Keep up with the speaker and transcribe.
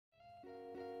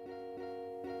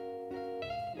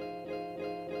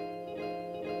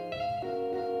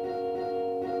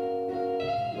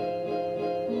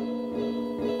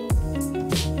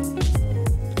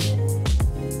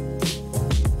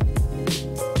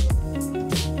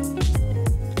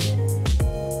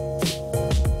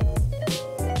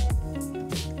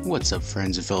What's up,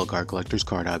 friends and fellow card collectors?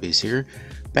 Card Hobbyists here,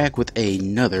 back with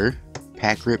another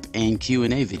pack rip and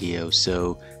Q&A video.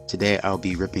 So today I'll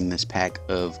be ripping this pack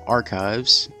of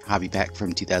Archives hobby pack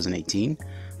from 2018.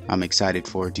 I'm excited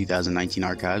for 2019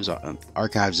 Archives.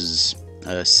 Archives is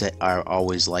a set I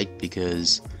always like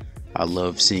because I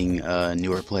love seeing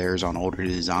newer players on older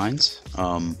designs.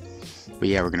 But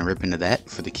yeah, we're gonna rip into that.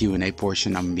 For the Q&A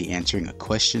portion, I'm gonna be answering a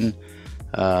question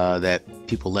that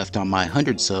people left on my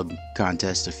 100 sub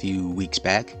contest a few weeks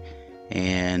back,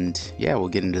 and yeah, we'll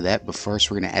get into that. But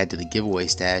first, we're gonna add to the giveaway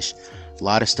stash. A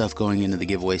lot of stuff going into the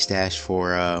giveaway stash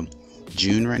for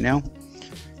June right now.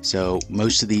 So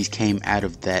most of these came out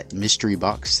of that mystery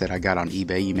box that I got on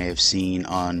eBay. You may have seen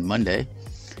on Monday.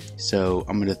 So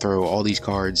I'm gonna throw all these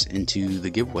cards into the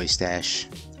giveaway stash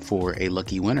for a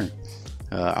lucky winner.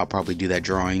 I'll probably do that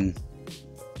drawing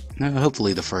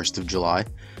hopefully the 1st of July.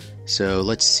 So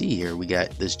let's see here. We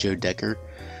got this Joe Decker.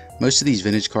 Most of these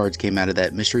vintage cards came out of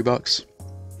that mystery box.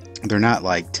 They're not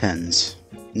like 10s,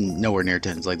 nowhere near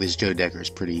 10s. Like this Joe Decker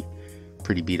is pretty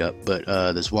beat up. But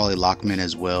this Wally Lockman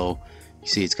as well. You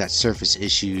see it's got surface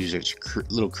issues. There's a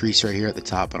little crease right here at the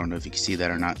top. I don't know if you can see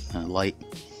that or not, light.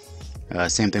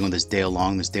 Same thing with this Dale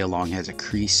Long. This Dale Long has a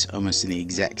crease almost in the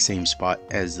exact same spot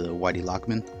as the Whitey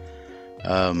Lockman.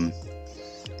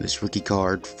 This rookie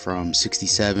card from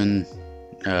 67.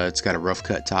 It's got a rough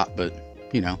cut top, but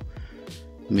you know,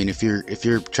 I mean, if you're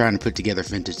trying to put together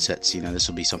vintage sets, you know, this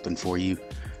will be something for you.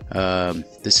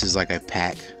 This is like a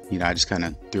pack. You know, I just kind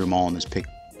of threw them all in this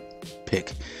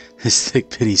this thick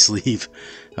penny sleeve.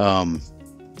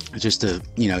 Just to,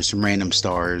 you know, some random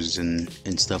stars and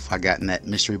stuff I got in that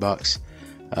mystery box.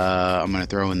 I'm gonna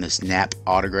throw in this Knapp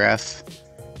autograph.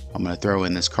 I'm gonna throw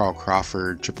in this Carl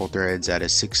Crawford triple threads at a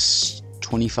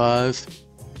 625.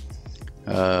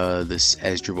 This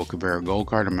Asdrubal Cabrera gold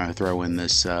card. I'm gonna throw in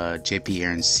this JP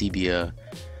Arencibia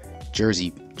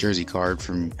jersey card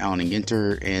from Allen and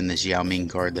Ginter, and this Yao Ming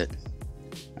card that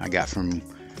I got from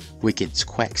Wicked's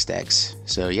Quack Stacks.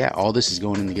 So yeah, all this is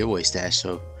going in the giveaway stash.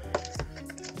 So,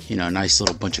 you know, a nice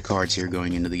little bunch of cards here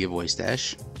going into the giveaway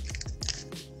stash.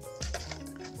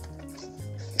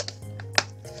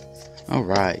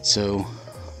 Alright, so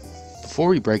before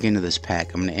we break into this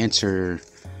pack, I'm going to answer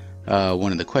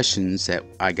one of the questions that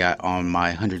I got on my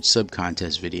 100 sub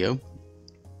contest video.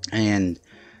 And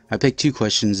I picked two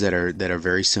questions that are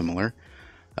very similar.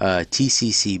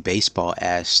 TCC Baseball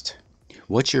asked,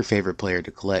 what's your favorite player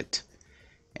to collect?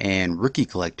 And Rookie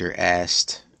Collector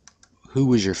asked, who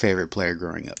was your favorite player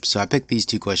growing up? So I picked these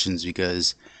two questions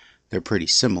because they're pretty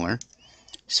similar.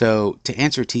 So to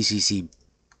answer TCC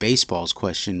Baseball's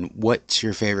question, what's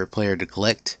your favorite player to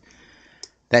collect?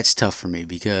 That's tough for me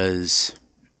because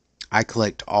I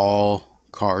collect all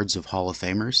cards of Hall of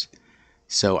Famers.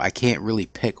 So I can't really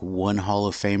pick one Hall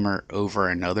of Famer over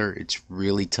another. It's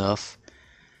really tough.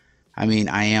 I mean,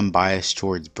 I am biased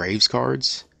towards Braves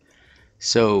cards.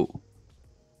 So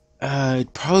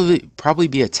it'd probably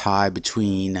be a tie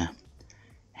between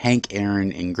Hank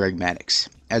Aaron and Greg Maddux.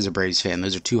 As a Braves fan,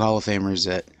 those are two Hall of Famers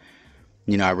that,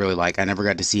 you know, I really like. I never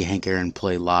got to see Hank Aaron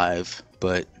play live,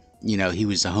 but you know, he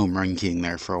was the home run king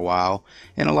there for a while.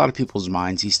 In a lot of people's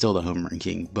minds, he's still the home run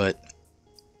king, but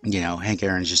you know, Hank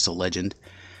Aaron's just a legend.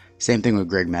 Same thing with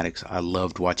Greg Maddux. I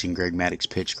loved watching Greg Maddux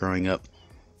pitch growing up.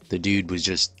 The dude was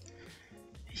just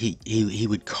he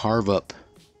would carve up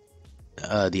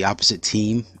the opposite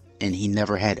team, and he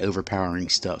never had overpowering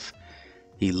stuff.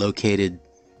 He located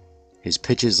his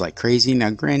pitches like crazy.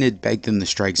 Now granted, back then the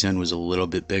strike zone was a little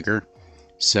bit bigger,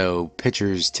 so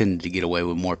pitchers tended to get away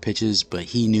with more pitches, but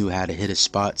he knew how to hit his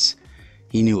spots.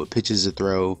 He knew what pitches to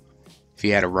throw. If he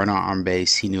had a runner on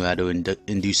base, he knew how to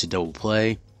induce a double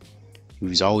play. He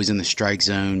was always in the strike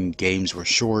zone. Games were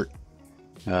short.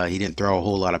 He didn't throw a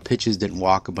whole lot of pitches, didn't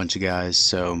walk a bunch of guys,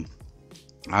 so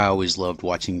I always loved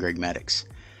watching Greg Maddux.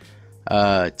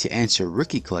 To answer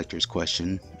Rookie Collector's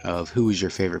question of who was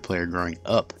your favorite player growing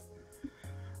up,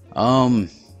 I'd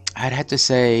have to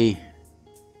say,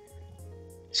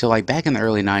 so like back in the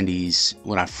early 90s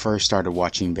when I first started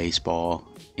watching baseball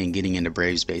and getting into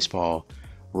Braves baseball,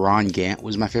 Ron Gant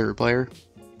was my favorite player,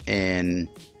 and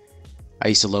I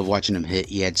used to love watching him hit.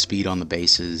 He had speed on the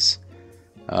bases.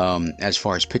 As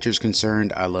far as pitchers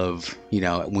concerned, I love, you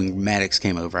know, when Maddux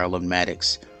came over, I loved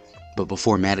Maddux. But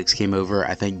before Maddux came over,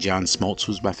 I think John Smoltz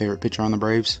was my favorite pitcher on the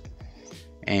Braves.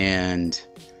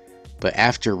 But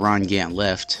after Ron Gant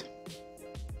left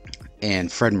and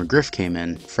Fred McGriff came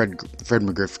in, Fred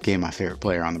McGriff became my favorite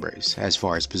player on the Braves as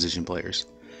far as position players.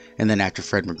 And then after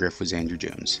Fred McGriff was Andrew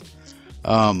Jones.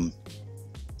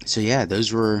 So yeah,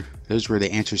 those were the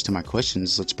answers to my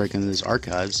questions. Let's break into this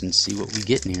Archives and see what we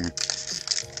get in here.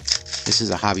 This is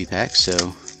a hobby pack,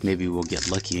 so maybe we'll get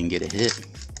lucky and get a hit.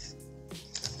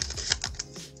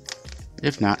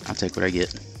 If not, I'll take what I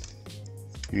get.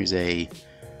 Here's a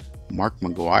Mark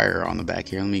McGuire on the back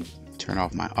here. Let me turn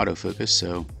off my autofocus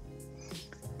so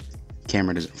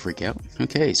camera doesn't freak out.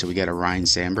 Okay, so we got a Ryan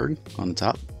Sandberg on the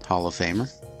top, Hall of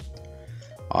Famer.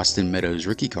 Austin Meadows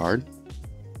rookie card.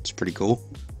 It's pretty cool.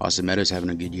 Austin Meadows having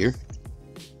a good year.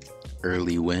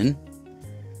 Early win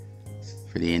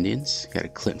for the Indians. Got a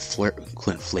Clint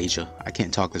Frazier. I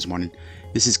can't talk this morning.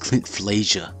 This is Clint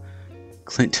Frazier.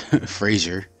 Clint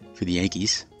Frazier for the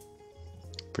Yankees.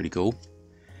 Pretty cool.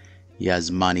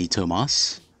 Yasmani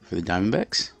Tomas for the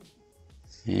Diamondbacks.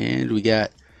 And we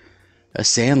got a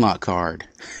Sandlot card.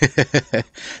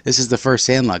 This is the first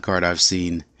Sandlot card I've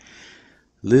seen.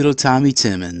 Little Tommy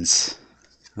Timmons.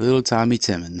 Little Tommy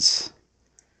Timmons.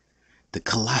 The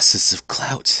Colossus of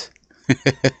Clout.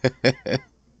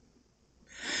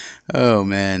 Oh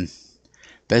man.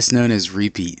 Best known as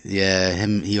Repeat. Yeah,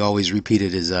 he always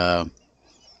repeated his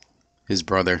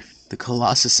brother. The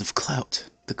Colossus of Clout.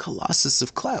 The Colossus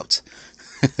of Clout.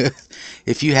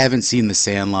 If you haven't seen The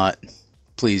Sandlot,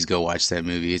 please go watch that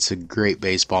movie. It's a great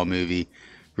baseball movie.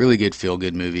 Really good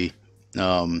feel-good movie.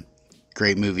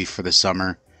 Great movie for the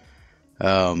summer.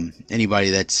 Anybody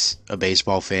that's a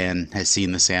baseball fan has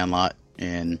seen The Sandlot,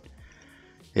 and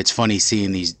it's funny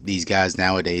seeing these guys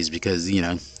nowadays because, you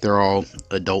know, they're all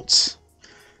adults,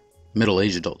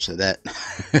 middle-aged adults at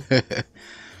that.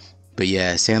 But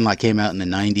yeah, Sandlot came out in the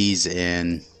 90s,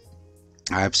 and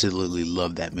I absolutely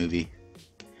love that movie.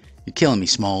 You're killing me,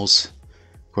 Smalls.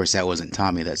 Of course, that wasn't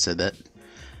Tommy that said that.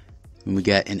 And we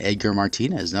got an Edgar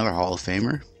Martinez, another Hall of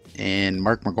Famer, and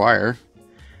Mark McGuire,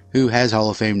 who has Hall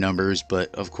of Fame numbers,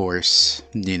 but of course,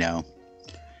 you know,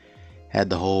 had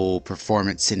the whole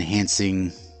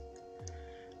performance-enhancing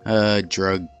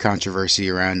drug controversy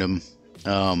around him.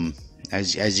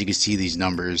 As you can see, these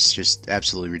numbers just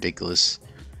absolutely ridiculous.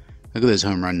 Look at those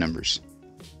home run numbers.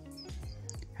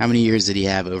 How many years did he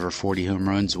have over 40 home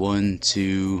runs? 1,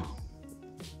 2,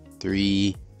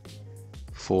 3,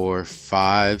 4,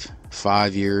 5.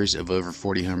 5 years of over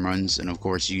 40 home runs, and of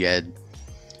course you had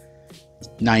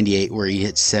 98 where he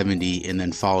hit 70 and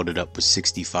then followed it up with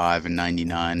 65 and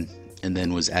 99 and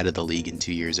then was out of the league in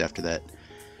 2 years after that.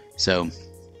 So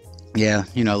yeah,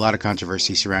 you know, a lot of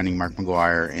controversy surrounding Mark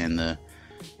McGuire and the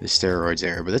steroids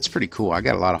era, but that's pretty cool. I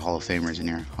got a lot of Hall of Famers in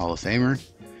here. Hall of Famer,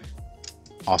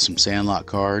 awesome Sandlot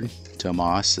card,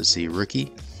 Tomas. Let's see,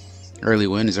 rookie, early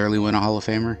win. Is early win a Hall of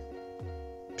Famer?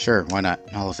 Sure, why not?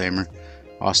 Hall of Famer.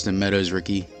 Austin Meadows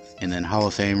rookie, and then Hall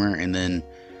of Famer, and then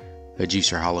a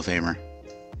Juicer Hall of Famer.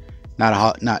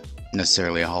 Not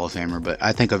necessarily a Hall of Famer, but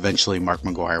I think eventually Mark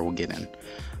McGuire will get in.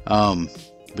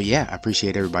 But yeah, I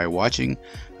appreciate everybody watching.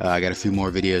 I got a few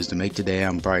more videos to make today.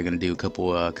 I'm probably going to do a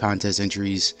couple contest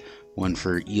entries, one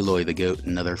for Eloy the Goat,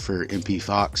 another for MP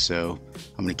Fox. So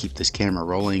I'm going to keep this camera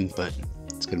rolling, but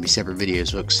it's going to be separate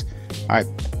videos, folks. All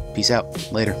right, peace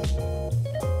out. Later.